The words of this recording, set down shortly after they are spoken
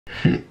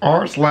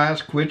r/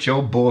 quit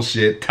your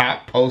bullshit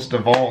top post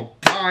of all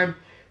time.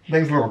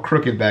 Thing's a little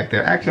crooked back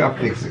there. Actually, I'll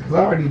fix it because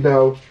I already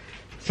know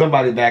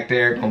somebody back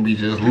there gonna be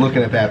just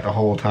looking at that the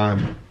whole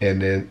time.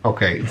 And then,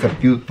 okay, instead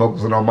of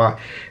focusing on my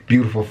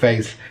beautiful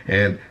face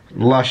and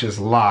luscious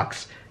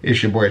locks,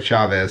 it's your boy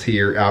Chavez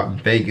here out in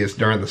Vegas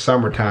during the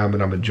summertime,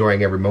 and I'm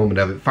enjoying every moment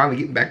of it. Finally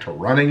getting back to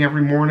running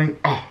every morning.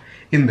 Oh,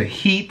 in the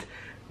heat.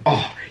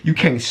 Oh, you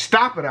can't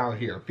stop it out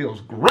here. It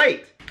feels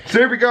great. So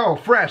here we go.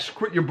 Fresh.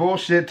 Quit your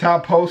bullshit.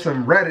 Top post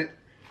on Reddit.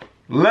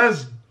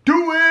 Let's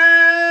do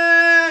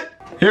it.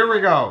 Here we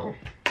go.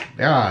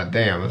 God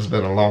damn, this has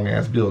been a long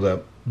ass build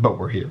up, but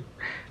we're here.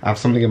 I have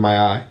something in my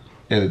eye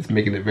and it's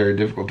making it very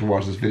difficult to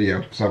watch this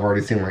video. So I've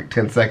already seen like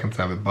 10 seconds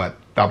of it, but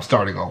I'm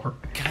starting over.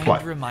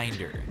 Kind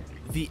reminder.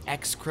 The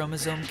X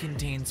chromosome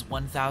contains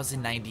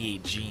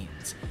 1,098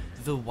 genes.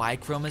 The Y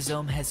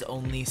chromosome has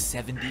only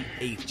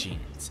 78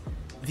 genes.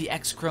 The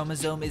X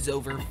chromosome is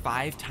over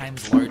 5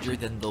 times larger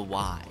than the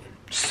Y.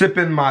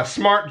 Sipping my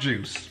smart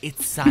juice.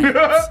 It's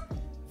science.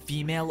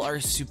 Female are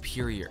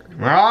superior.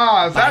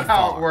 Ah, is that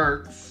how it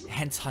works?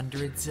 Hence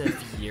hundreds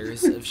of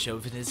years of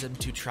chauvinism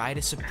to try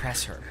to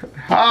suppress her.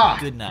 Ah,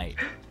 good night.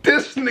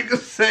 This nigga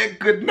said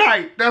good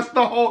night. That's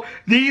the whole,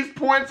 these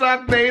points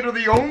I've made are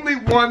the only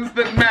ones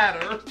that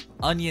matter.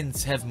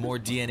 Onions have more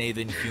DNA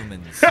than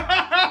humans.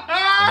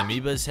 And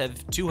amoebas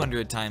have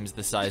 200 times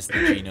the size of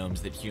the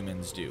genomes that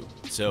humans do.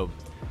 So,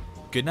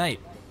 good night.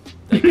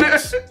 I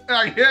guess.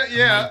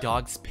 Yeah. My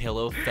dog's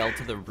pillow fell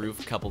to the roof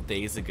a couple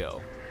days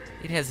ago.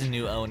 It has a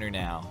new owner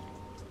now.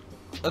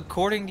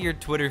 According to your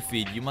Twitter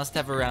feed, you must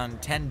have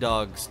around 10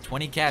 dogs,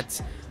 20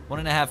 cats,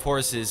 1.5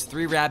 horses,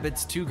 3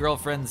 rabbits, 2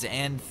 girlfriends,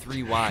 and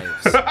 3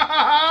 wives.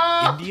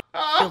 India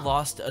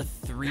lost a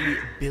 $3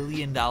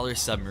 billion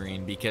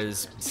submarine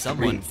because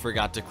someone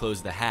forgot to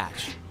close the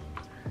hatch.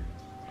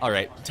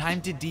 Alright,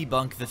 time to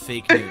debunk the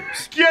fake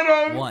news.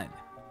 Get him! 1.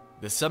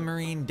 The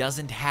submarine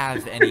doesn't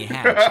have any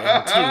hatch.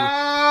 And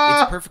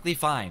 2. It's perfectly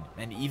fine,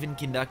 and even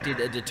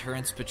conducted a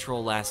deterrence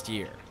patrol last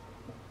year.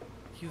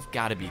 You've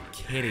got to be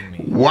kidding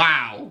me.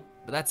 Wow.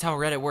 But that's how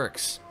Reddit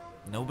works.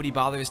 Nobody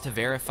bothers to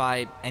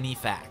verify any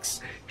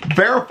facts.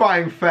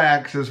 Verifying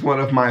facts is one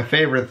of my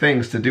favorite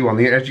things to do on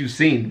the, as you've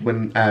seen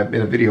when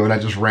in a video and I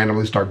just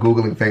randomly start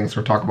Googling things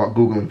or talk about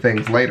Googling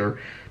things later.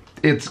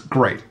 It's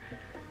great.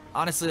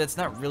 Honestly, that's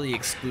not really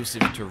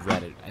exclusive to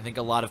Reddit. I think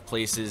a lot of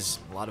places,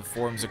 a lot of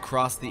forums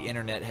across the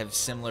internet have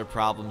similar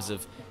problems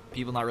of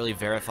people not really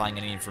verifying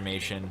any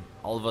information.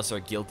 All of us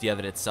are guilty of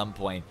it at some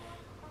point.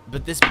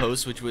 But this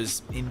post, which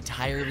was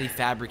entirely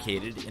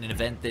fabricated in an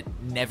event that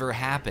never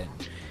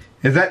happened.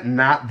 Is that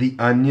not The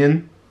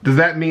Onion? Does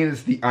that mean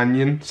it's The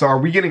Onion? So are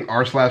we getting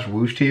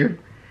r/whooshed here?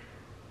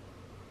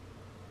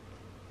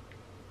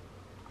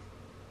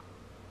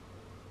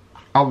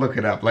 I'll look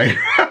it up later.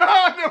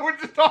 No, we're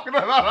just talking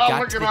about I'll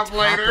look it up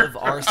later.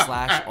 Got to the top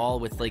of r/all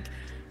with like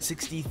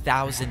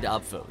 60,000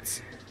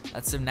 upvotes.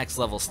 That's some next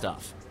level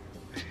stuff.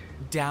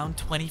 Down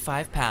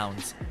 25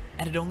 pounds,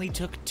 and it only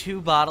took 2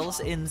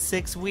 bottles in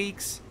 6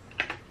 weeks.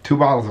 2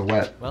 bottles of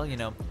what? Well, you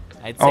know,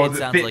 I'd say it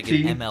sounds 15? like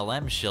an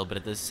MLM shill, but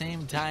at the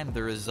same time,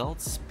 the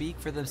results speak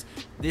for them.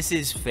 This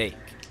is fake.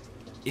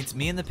 It's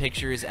me in the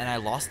pictures, and I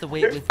lost the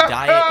weight with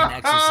diet and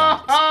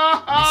exercise.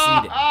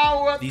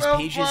 Misleading. These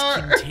pages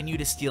continue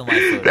to steal my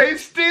photos. They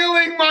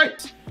stealing my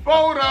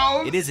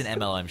photos! It is an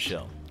MLM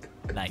shill.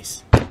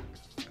 Nice.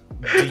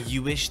 Do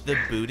you wish the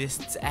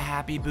Buddhists a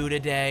happy Buddha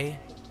day?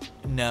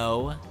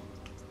 No.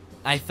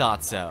 I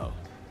thought so.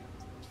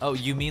 Oh,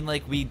 you mean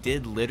like we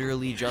did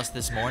literally just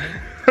this morning?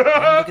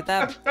 Oh, look at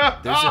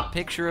that. There's a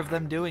picture of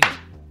them doing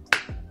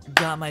it.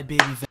 Got my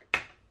baby.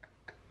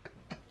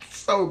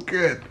 So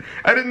good.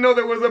 I didn't know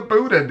there was a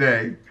Buddha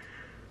day.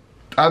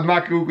 I'm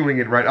not Googling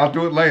it right. I'll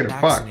do it later.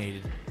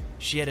 Vaccinated. Fuck.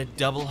 She had a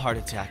double heart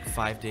attack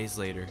 5 days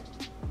later.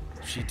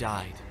 She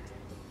died.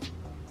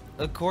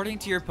 According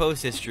to your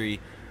post history,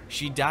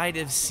 she died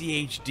of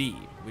CHD,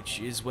 which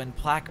is when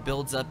plaque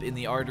builds up in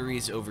the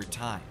arteries over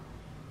time.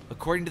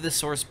 According to the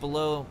source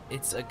below,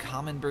 it's a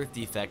common birth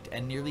defect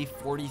and nearly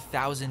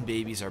 40,000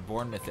 babies are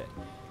born with it.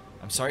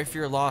 I'm sorry for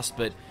your loss,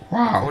 but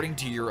according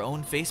to your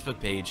own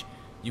Facebook page,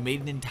 you made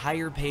an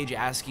entire page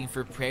asking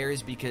for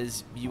prayers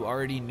because you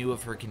already knew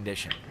of her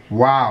condition.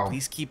 Wow.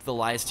 Please keep the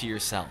lies to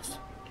yourself.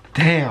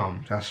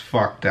 Damn, that's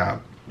fucked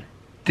up.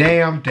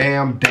 Damn,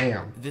 damn,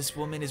 damn. This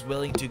woman is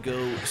willing to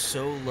go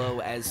so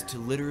low as to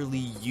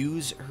literally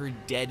use her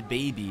dead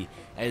baby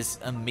as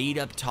a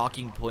made-up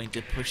talking point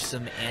to push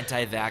some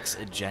anti-vax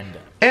agenda.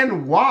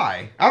 And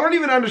why? I don't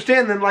even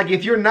understand then, like,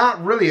 if you're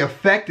not really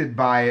affected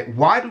by it,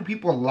 why do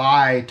people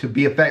lie to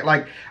be affected?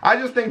 Like, I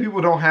just think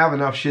people don't have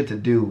enough shit to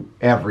do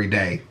every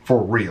day,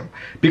 for real.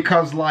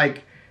 Because,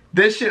 like,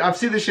 this shit, I've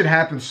seen this shit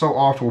happen so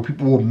often where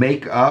people will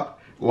make up,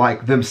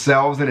 like,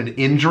 themselves in an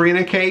injury in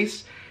a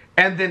case,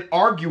 and then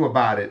argue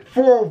about it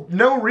for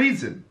no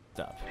reason.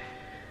 Stop.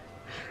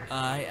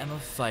 I am a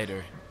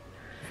fighter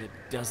that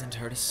doesn't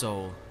hurt a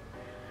soul.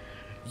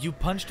 You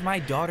punched my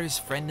daughter's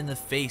friend in the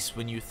face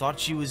when you thought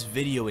she was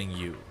videoing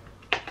you.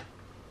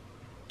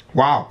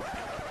 Wow.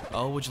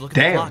 Oh, would you look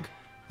at the clock?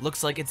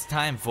 Looks like it's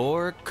time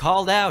for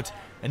Called Out,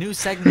 a new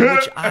segment in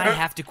which I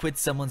have to quit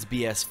someone's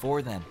BS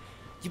for them.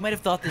 You might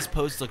have thought this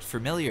post looked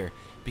familiar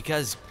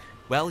because,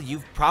 well,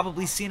 you've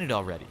probably seen it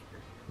already.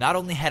 Not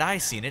only had I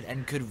seen it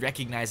and could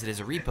recognize it as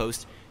a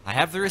repost, I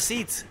have the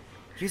receipts.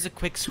 Here's a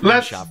quick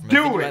screenshot from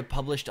a video I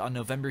published on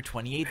November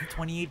 28th,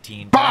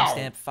 2018,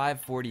 timestamp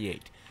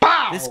 548.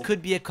 This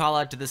could be a call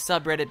out to the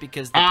subreddit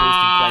because the post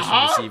in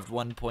question received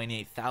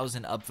 1.8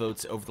 thousand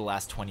upvotes over the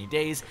last 20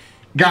 days,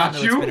 even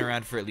though it's been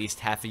around for at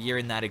least half a year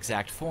in that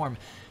exact form.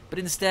 But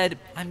instead,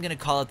 I'm going to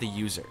call out the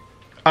user.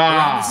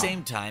 Around the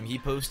same time, he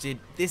posted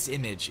this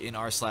image in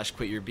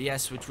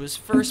r/quitYourBS, which was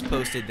first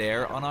posted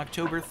there on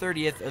October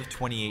 30th of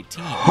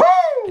 2018.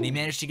 And he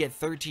managed to get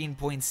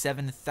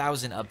 13.7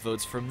 thousand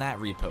upvotes from that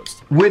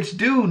repost. Which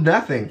do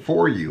nothing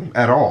for you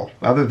at all,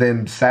 other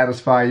than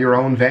satisfy your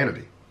own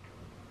vanity.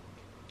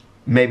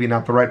 Maybe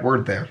not the right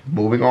word there.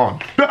 Moving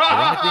on.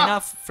 Ironically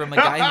enough, from a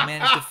guy who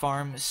managed to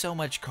farm so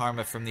much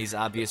karma from these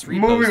obvious reposts,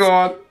 moving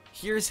on.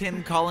 Here's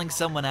him calling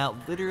someone out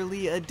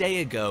literally a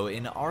day ago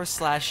in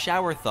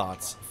r/shower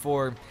thoughts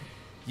for,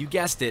 you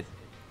guessed it,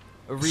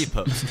 a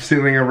repost.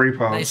 Stealing a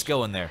repost. Nice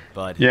going there,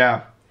 bud.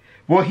 Yeah.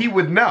 Well, he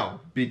would know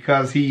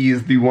because he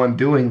is the one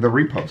doing the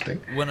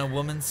reposting. When a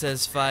woman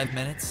says 5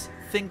 minutes,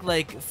 think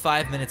like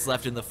 5 minutes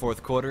left in the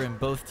fourth quarter and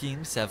both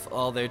teams have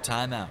all their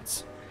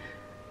timeouts.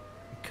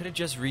 Could have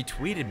just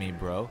retweeted me,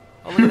 bro.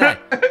 Oh, look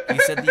at that. He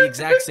said the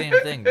exact same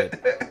thing, but,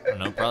 I don't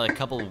know, probably a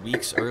couple of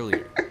weeks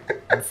earlier.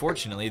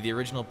 Unfortunately, the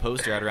original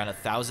poster had around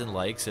 1,000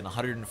 likes and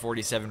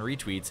 147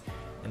 retweets,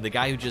 and the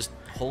guy who just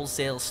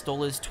wholesale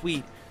stole his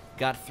tweet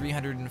got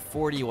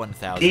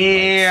 341,000 likes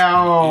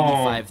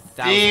and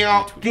 85,000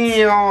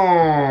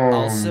 retweets.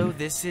 Also,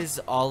 this is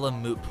all a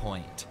moot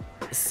point.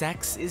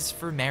 Sex is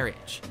for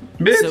marriage.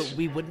 Bitch. So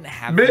we wouldn't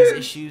have these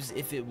issues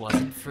if it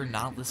wasn't for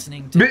not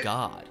listening to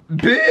God.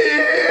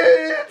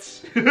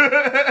 Bitch!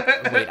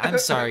 Wait, I'm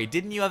sorry.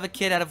 Didn't you have a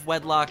kid out of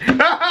wedlock? Your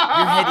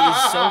head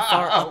is so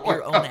far up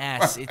your own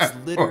ass, it's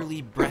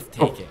literally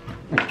breathtaking.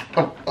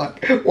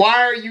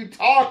 Why are you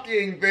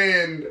talking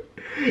then?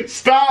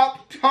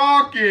 Stop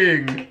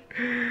talking!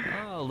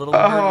 Oh, a little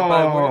murder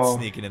by word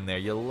sneaking in there.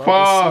 You'll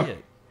love to see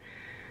it.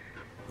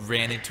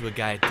 Ran into a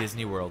guy at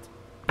Disney World.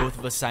 Both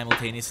of us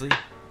simultaneously.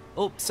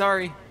 Oh,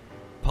 sorry.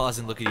 Pause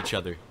and look at each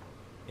other.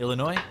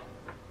 Illinois?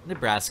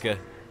 Nebraska.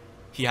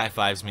 He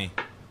high-fives me.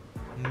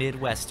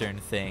 Midwestern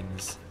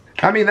things.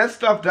 I mean, that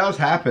stuff does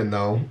happen,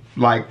 though.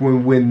 Like,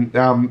 when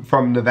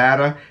from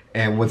Nevada,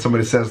 and when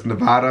somebody says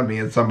Nevada, me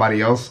and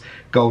somebody else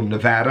go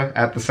Nevada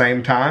at the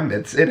same time.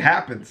 It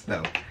happens,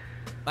 though.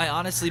 I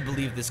honestly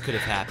believe this could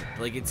have happened.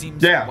 Like, it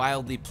seems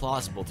wildly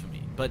plausible to me.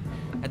 But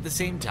at the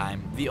same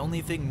time, the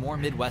only thing more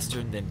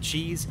Midwestern than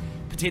cheese,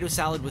 potato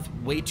salad with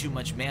way too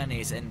much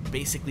mayonnaise, and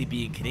basically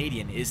being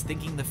Canadian is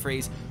thinking the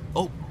phrase,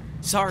 oh,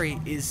 sorry,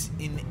 is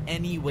in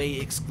any way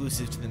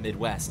exclusive to the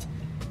Midwest.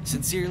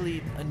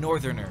 Sincerely, a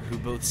northerner who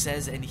both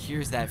says and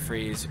hears that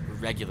phrase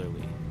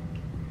regularly.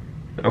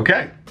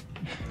 Okay.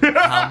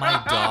 How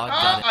my dog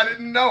got I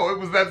didn't know it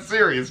was that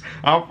serious.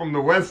 I'm from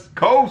the West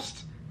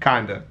Coast.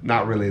 Kinda.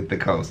 Not really the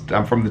coast.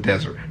 I'm from the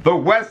desert. The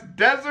West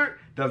Desert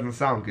doesn't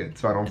sound good,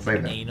 so I don't say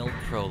that. Anal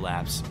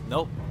prolapse.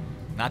 Nope.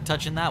 Not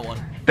touching that one.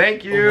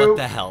 Thank you. What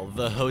the hell?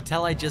 The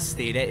hotel I just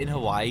stayed at in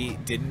Hawaii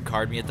didn't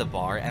card me at the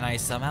bar, and I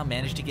somehow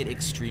managed to get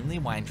extremely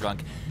wine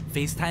drunk,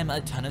 FaceTime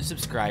a ton of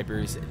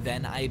subscribers,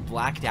 then I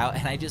blacked out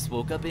and I just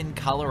woke up in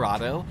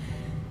Colorado,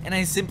 and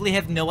I simply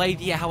have no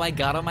idea how I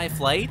got on my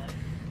flight?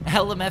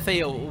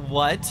 LMFAO,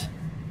 what?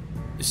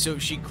 So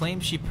she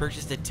claims she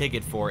purchased a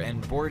ticket for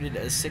and boarded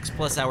a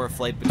 6+ hour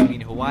flight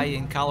between Hawaii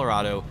and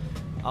Colorado,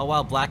 all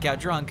while blackout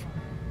drunk,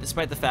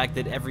 despite the fact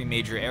that every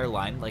major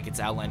airline, like it's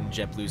outlined in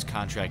JetBlue's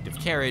contract of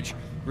carriage,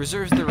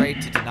 reserves the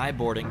right to deny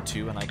boarding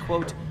to, and I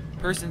quote,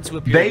 persons who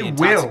appear to be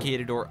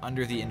intoxicated or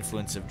under the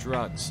influence of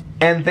drugs.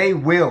 And they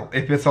will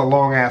if it's a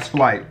long-ass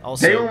flight.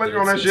 Also, they don't let you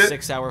on that shit.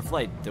 It's a 6-hour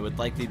flight that would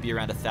likely be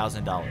around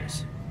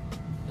 $1,000.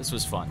 This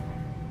was fun.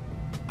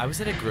 I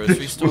was at a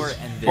grocery store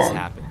and this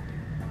happened.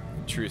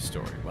 True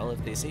story. Well,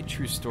 if they say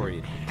true story,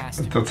 it has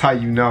to be. That's how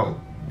you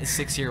know. A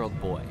 6-year-old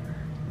boy.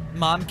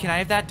 Mom, can I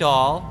have that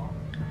doll?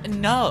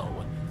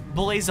 No.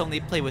 Boys only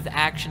play with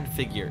action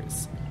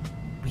figures.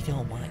 We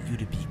don't want you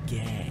to be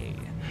gay.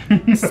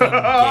 Some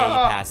gay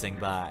passing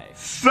by.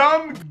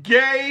 Some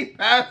gay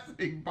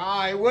passing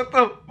by? What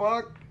the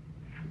fuck?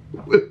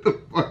 What the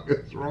fuck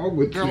is wrong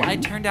with you? Girl, I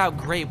turned out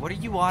great. What are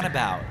you on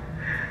about?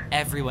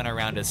 Everyone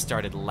around us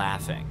started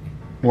laughing.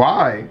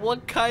 Why?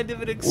 What kind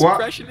of an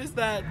expression is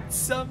that?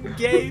 Some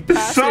gay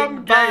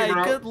passing by,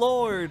 bro. Good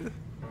lord.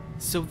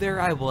 So there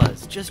I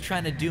was, just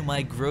trying to do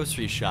my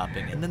grocery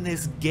shopping, and then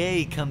this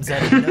gay comes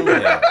out of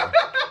nowhere.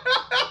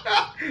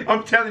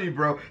 I'm telling you,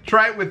 bro,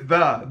 try it with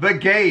the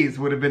gays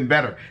would have been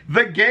better.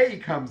 The gay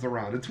comes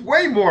around. It's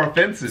way more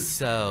offensive.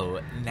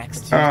 So, next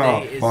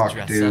Tuesday is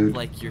dress up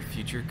like your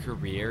future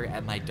career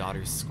at my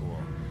daughter's school.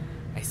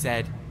 I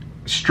said,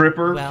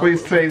 stripper? Well,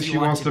 please say she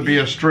wants to be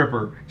a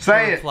stripper.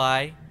 Say it.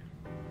 Reply,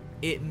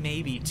 it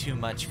may be too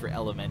much for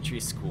elementary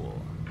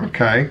school.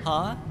 Okay.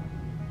 Huh?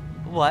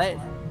 What?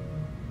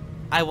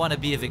 I want to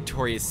be a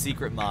Victoria's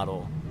Secret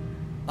model.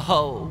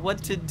 Oh,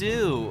 what to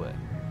do?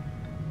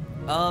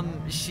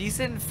 She's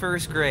in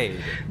 1st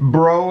grade.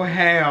 Bro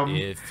ham.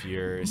 If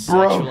you're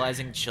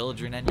sexualizing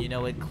children and you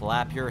know it,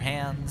 clap your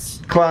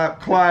hands.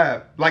 Clap,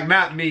 clap. Like,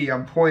 not me.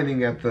 I'm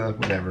pointing at the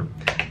whatever.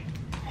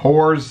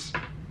 Whores.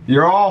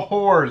 You're all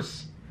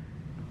whores.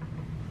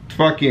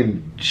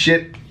 Fucking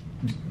shit.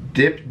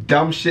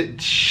 Dumb shit.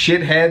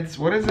 Shitheads.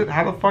 What is it?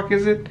 How the fuck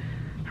is it?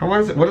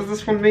 What does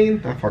this one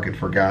mean? I fucking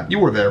forgot. You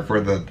were there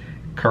for the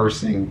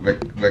cursing,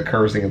 the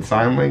cursing and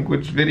sign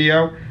language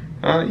video.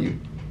 You.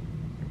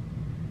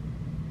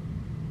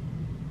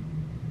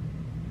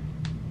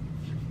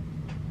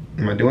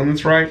 Am I doing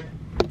this right?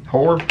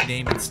 Whore?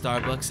 Named at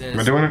Starbucks as Am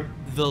I doing it?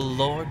 The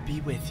Lord be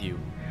with you.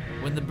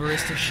 When the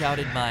barista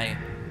shouted my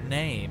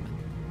name,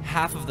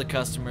 half of the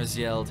customers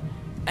yelled,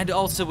 and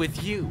also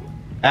with you.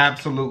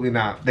 Absolutely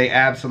not. They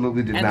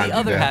absolutely did not do that. And the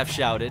other half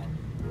shouted,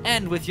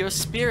 and with your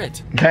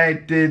spirit.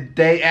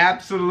 They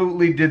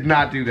absolutely did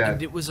not do that.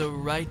 And it was a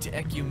right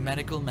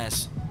ecumenical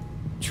mess.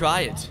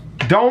 Try it.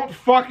 Don't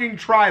fucking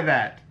try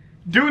that.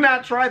 Do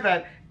not try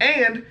that.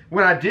 And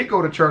when I did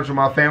go to church with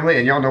my family,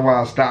 and y'all know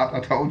why I stopped, I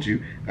told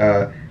you.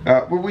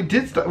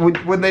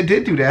 When they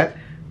did do that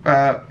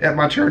at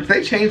my church,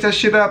 they changed that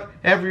shit up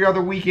every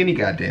other week any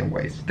goddamn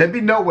ways. There'd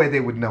be no way they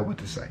would know what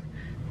to say.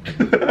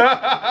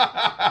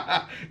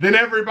 Then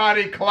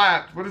everybody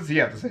clapped. What does he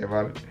have to say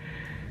about it?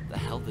 The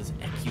hell does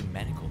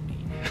ecumenical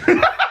mean?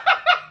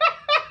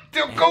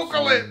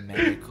 Google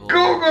it.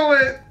 Google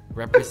it.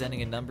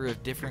 Representing a number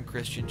of different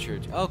Christian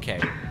churches. Okay,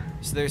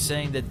 so they're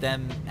saying that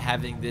them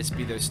having this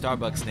be their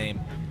Starbucks name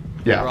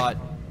brought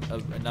a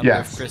number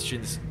of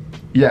Christians.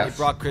 Yes. It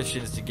brought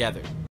Christians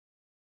together.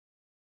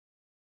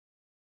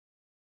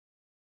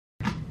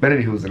 But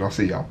anywho's, and I'll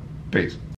see y'all. Peace.